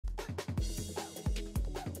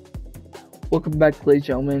Welcome back, ladies and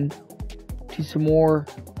gentlemen, to some more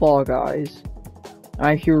Fall Guys.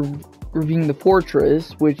 I'm here reviewing the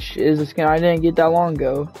Fortress, which is a skin I didn't get that long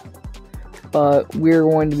ago. But we're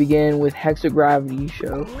going to begin with Hexagravity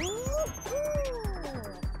Show.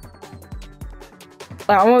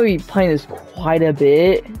 I'm going to be playing this quite a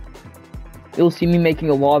bit. You'll see me making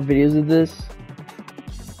a lot of videos of this.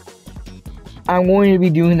 I'm going to be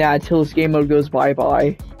doing that until this game mode goes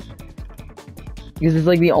bye-bye. Because it's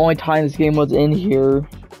like the only time this game mode's in here.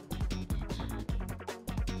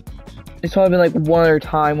 It's probably been like one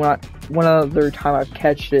other time I've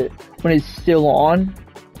catched it when it's still on.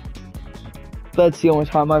 That's the only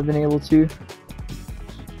time I've been able to.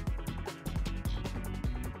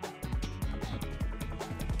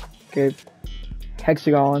 Okay,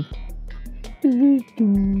 Hexagon.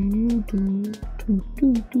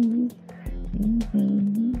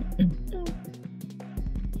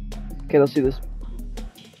 Okay, let's do this.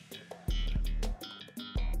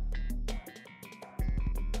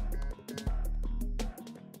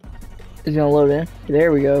 It's gonna load in.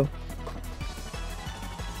 There we go.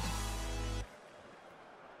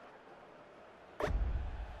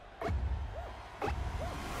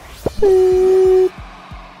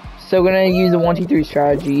 So we're gonna use the 1-2-3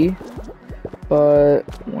 strategy, but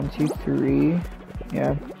 1-2-3,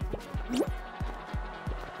 yeah.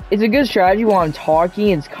 It's a good strategy while I'm talking.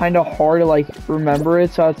 It's kind of hard to like remember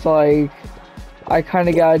it, so it's like I kind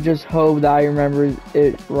of gotta just hope that I remember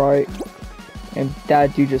it right. And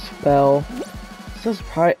that dude just fell. So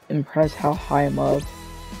impressed how high I'm up.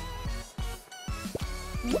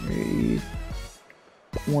 3,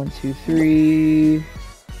 1, 2, 3.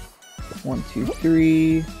 1, 2,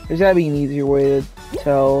 3. There's gotta be an easier way to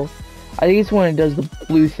tell. I think it's when it does the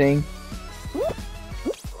blue thing.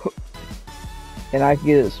 And I can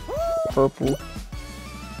get this purple.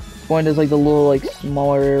 When it does like the little like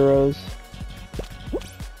smaller arrows.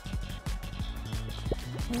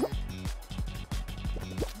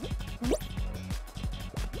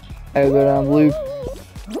 I go down blue.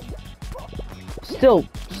 Still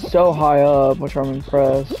so high up, which I'm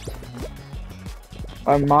impressed.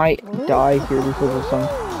 I might die here because of some.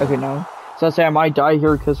 Okay, no. So I say I might die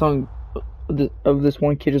here because some of this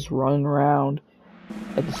one kid just running around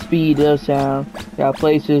at the speed of sound. Got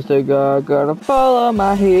places to go, gotta follow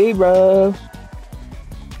my hero.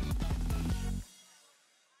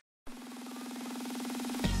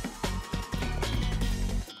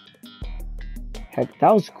 Heck,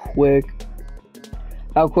 that was quick.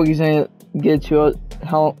 How quick he's gonna get to it?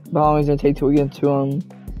 How long is it gonna take till we get to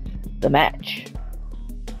the match?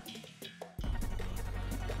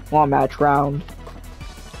 Well, match round.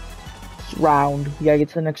 It's round. We gotta get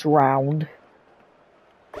to the next round.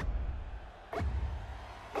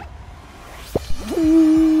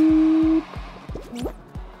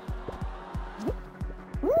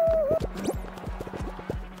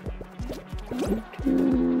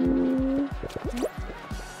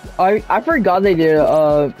 I forgot they did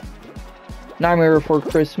a Nightmare Before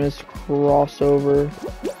Christmas crossover.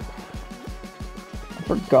 I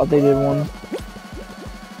forgot they did one.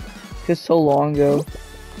 Just so long ago.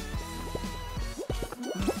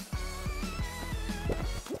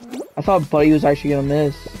 I thought Buddy was actually gonna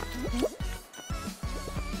miss.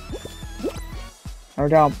 We're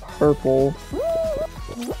down purple.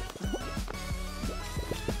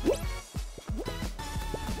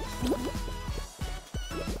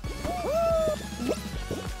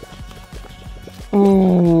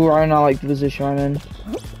 Ooh, I don't like the position I'm in.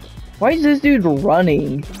 Why is this dude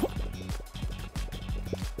running?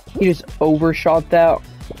 He just overshot that.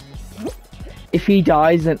 If he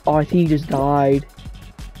dies, then oh, I think he just died.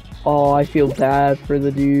 Oh, I feel bad for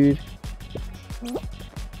the dude.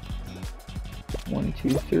 1, 2,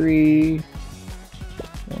 3.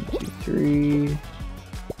 1, 2, 3.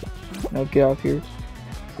 No, get off here.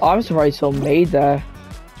 Oh, I'm surprised he made that.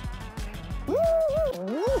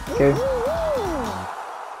 Okay.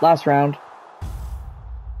 Last round.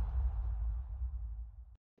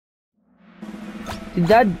 I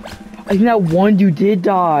think that one dude did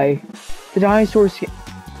die. The dinosaur skin.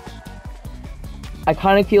 I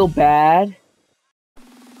kind of feel bad,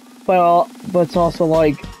 but it's also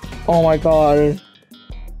like, oh my god,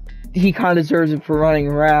 he kind of deserves it for running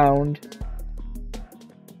around.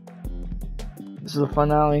 This is the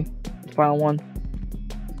finale, the final one,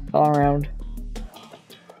 all around.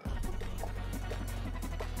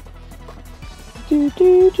 Do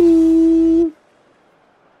do do.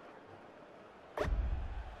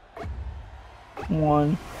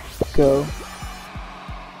 1, go.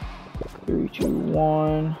 3, 2,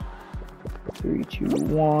 1. 3, 2,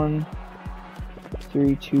 1.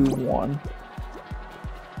 3, 2, 1.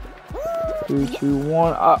 3, 2,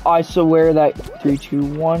 1. I swear that 3, 2,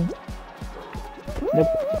 1. Nope.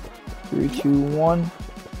 3, 2, 1.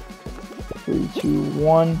 3, 2,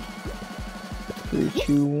 1. 3,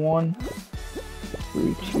 2, 1.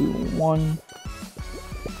 3, 2, 1.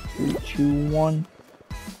 3, 2, 1.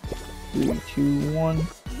 3, 2, 1.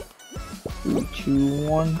 3, 2,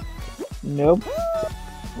 1. Nope.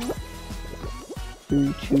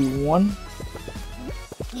 3, 2, 1.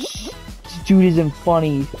 This dude isn't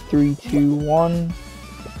funny. 3, 2, 1.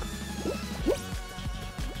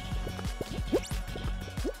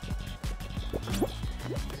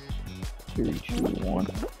 Three, two, one.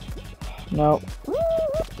 No.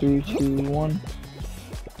 3, 2, 1.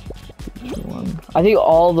 3, 2, 1. I think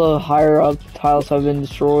all the higher up tiles have been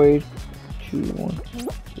destroyed. 2, 1.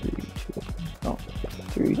 3, 2. No.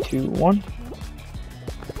 3, 2, 1.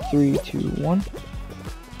 3, 2, 1.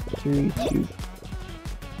 3, 2.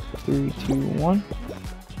 3, 2, 1.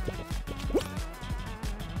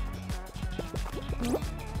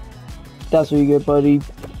 That's what you get, buddy.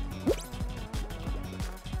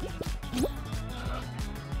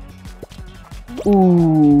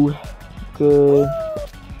 Ooh, good.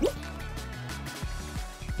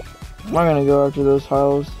 I'm not gonna go after those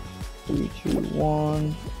tiles. 3, 2,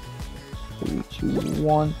 1. 3, 2,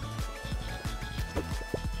 1.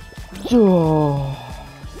 Oh.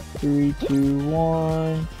 3, 2,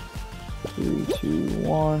 1. 3, 2,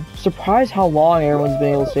 1. Surprised how long everyone's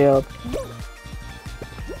been able to stay up.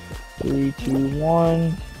 3, 2,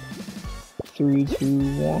 1. 3, 2,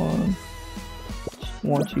 1.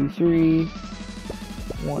 1, 2, 3.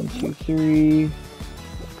 1, 2, 3.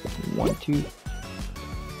 1, 2,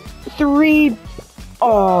 3.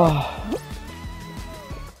 Oh.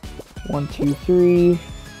 1, 2, 3.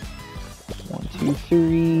 1, 2,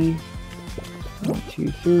 3. 1,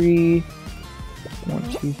 2, 3. 1,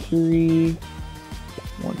 2, 3.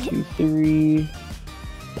 1, 2, 3.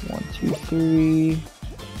 1, 2, 3.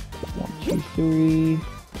 1, 2, 3.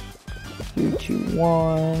 3, 2,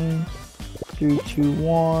 1. 3, 2,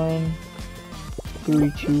 1.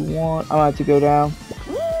 3, 2, 1. I'm gonna have to go down.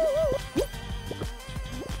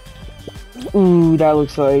 Ooh, that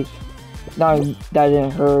looks like. Not that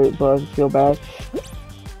didn't hurt, but I feel bad.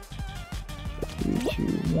 3, 2,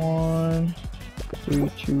 1. 3,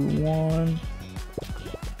 2, 1.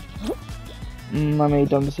 I made a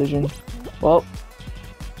dumb decision. Well.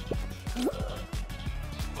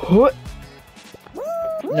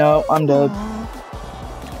 No, I'm dead.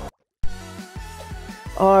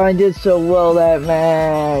 Oh, I did so well that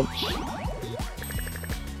match.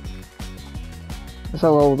 Guess I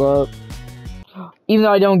leveled up. Even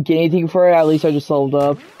though I don't get anything for it, at least I just leveled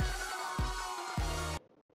up.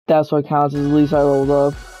 That's what counts, is at least I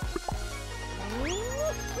leveled up.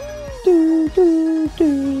 Do, do,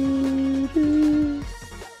 do, do.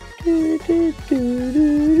 Do, do, do,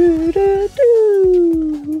 do, do,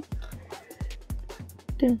 do.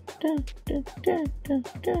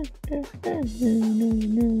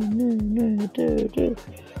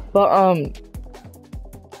 But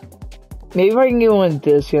maybe if I can get one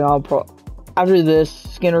this skin, I'll after this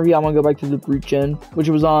skin review, I'm gonna go back to the Brute Gen, which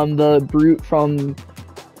was on the Brute from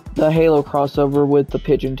the Halo crossover with the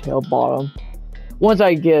pigeon tail bottom. Once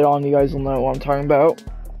I get it on, you guys will know what I'm talking about.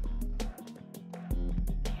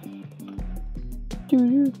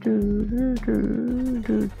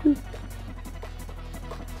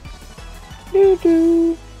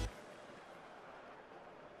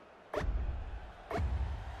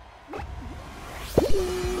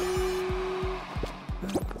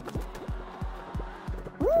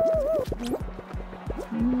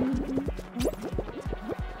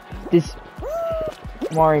 This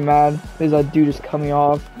I'm already mad because that dude is coming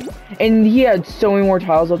off, and he had so many more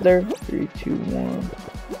tiles up there. 3, 2, 1.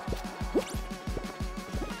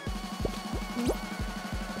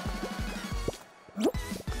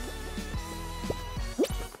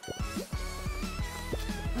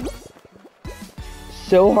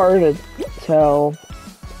 So hard to tell.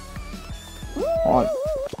 On.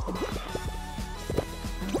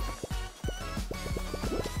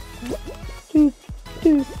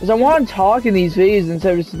 Because I want to talk in these videos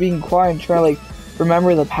instead of just being quiet and try to like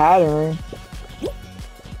remember the pattern.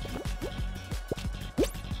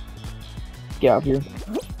 Get out of here.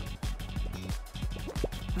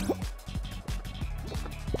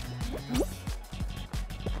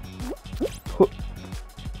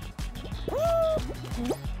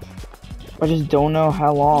 I just don't know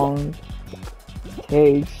how long it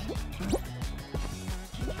takes.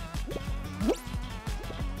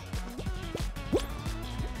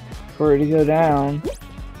 For it to go down.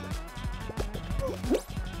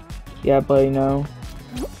 Yeah, buddy, no.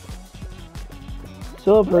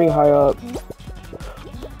 Still pretty high up.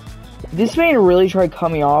 This man really tried to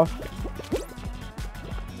cut me off.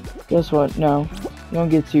 Guess what? No. You don't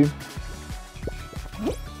get to.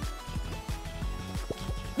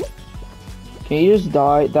 Can you just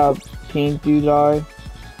die? That pink dude die?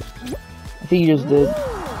 I think he just did.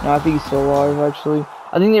 No, I think he's still alive, actually.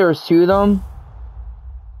 I think there was 2 of them.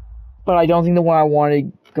 But I don't think the one I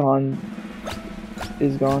wanted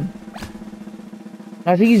is gone.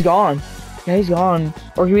 I think he's gone. Yeah, he's gone.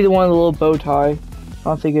 Or it could be the one with the little bow tie. I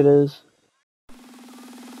don't think it is.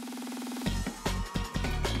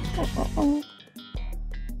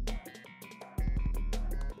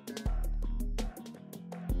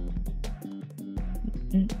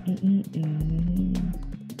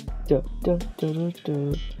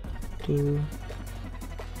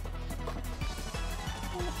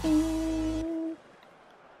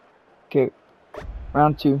 Okay,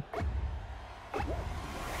 round 2.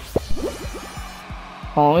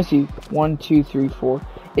 Oh, let me see. 1, 2, 3, 4.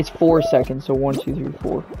 It's 4 seconds, so 1, 2, 3,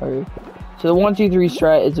 4. Okay. So the 1, 2, 3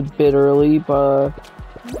 strat is a bit early, but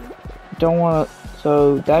don't want to.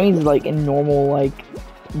 So that means like in normal like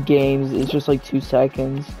games, it's just like 2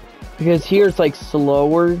 seconds. Because here it's like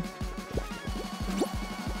slower.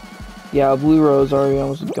 Yeah, blue rose already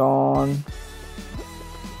almost gone.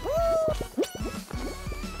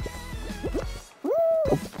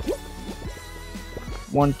 Oh.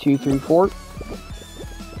 1, 2, 3, 4.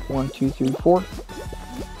 1, 2, 3, 4.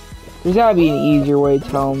 There's gotta be an easier way to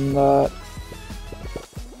tell him that.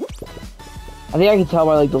 I think I can tell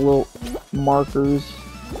by like the little markers.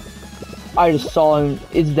 I just saw him.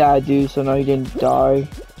 It's that dude, so no, he didn't die.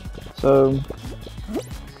 So,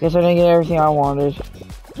 guess I didn't get everything I wanted.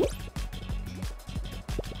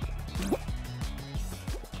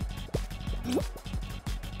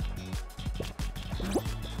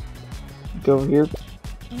 Go over here.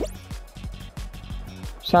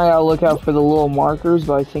 So I gotta look out for the little markers,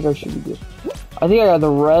 but I think I should be good. I think I got the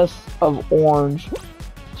rest of orange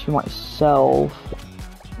to myself.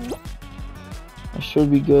 I should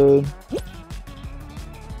be good.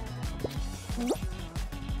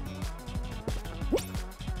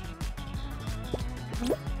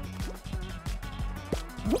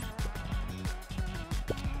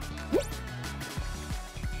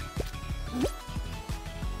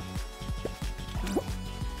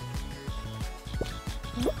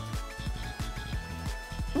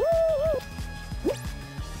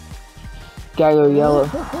 Gotta go yellow.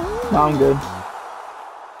 No, I'm good.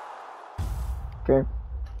 Okay.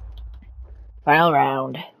 Final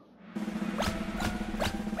round.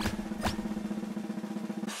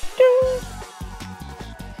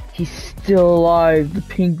 He's still alive. The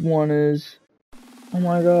pink one is. Oh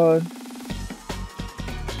my god.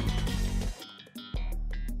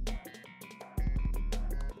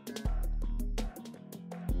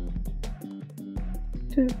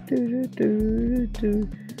 Do, do, do, do, do.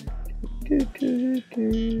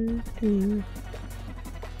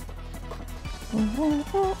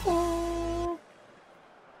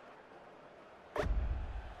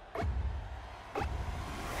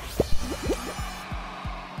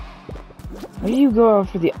 Why do you go out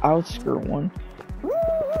for the outskirt one?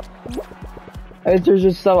 There's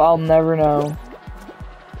just stuff I'll never know.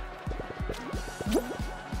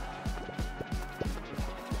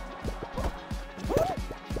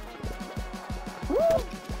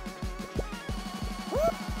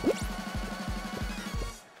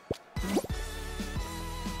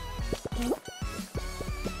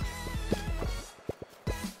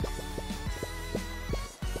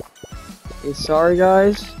 Sorry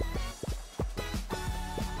guys.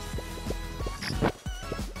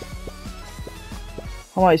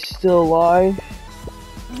 How am I still alive?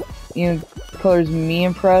 You know, colors me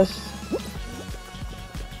impressed.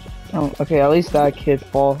 Oh, okay, at least that kid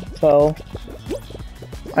fell.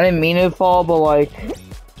 I didn't mean to fall, but like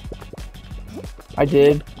I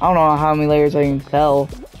did. I don't know how many layers I can tell.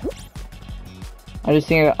 I just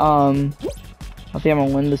think I think I'm gonna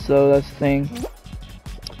win this though, that's the thing.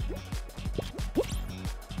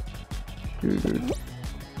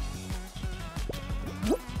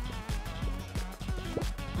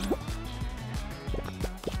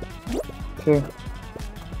 Okay.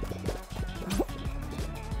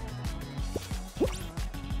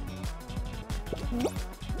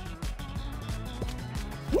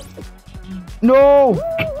 No!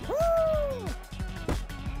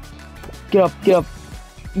 Get up, get up.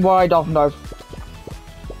 Why dolphin dive?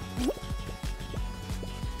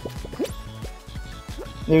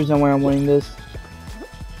 There's no way I'm winning this.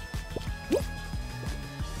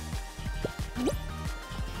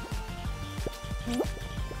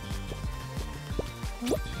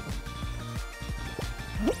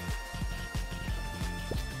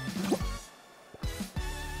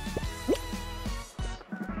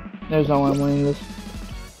 There's no way I'm winning this.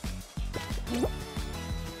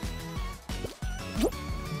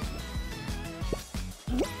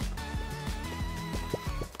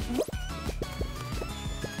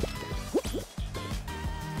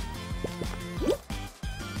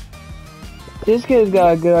 This kid's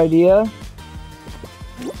got a good idea.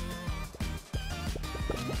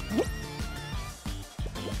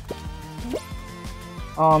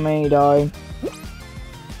 Oh man, he died.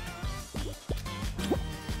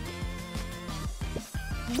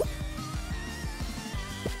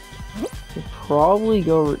 Should probably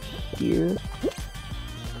go over here.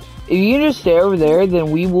 If you can just stay over there,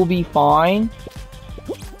 then we will be fine.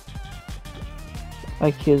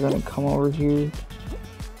 That kid's gonna come over here.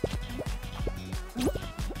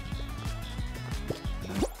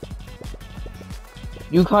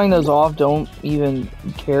 You cutting those off, don't even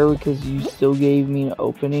care because you still gave me an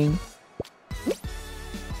opening.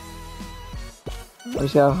 I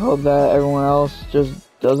just gotta hope that everyone else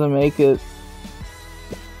just doesn't make it.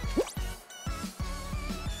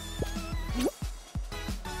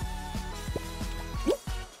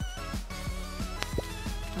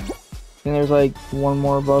 And there's like one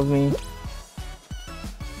more above me.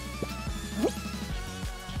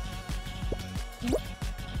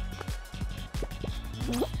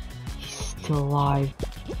 Still alive.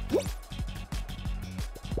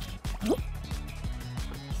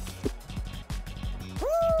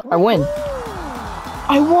 I win.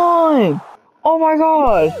 I won! Oh my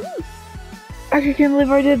god! I can't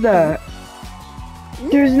believe I did that.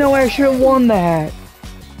 There's no way I should have won that.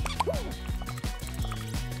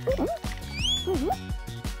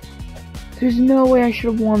 There's no way I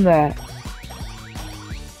should have won that.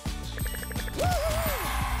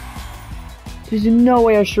 There's no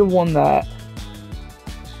way I should have won that.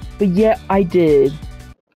 But yet I did.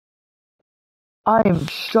 I am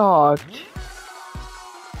shocked.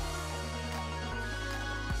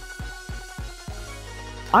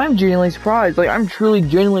 I'm genuinely surprised. Like, I'm truly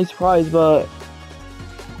genuinely surprised, but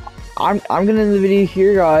I'm gonna end the video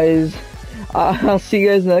here, guys. I'll see you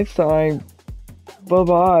guys next time.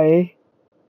 Bye-bye.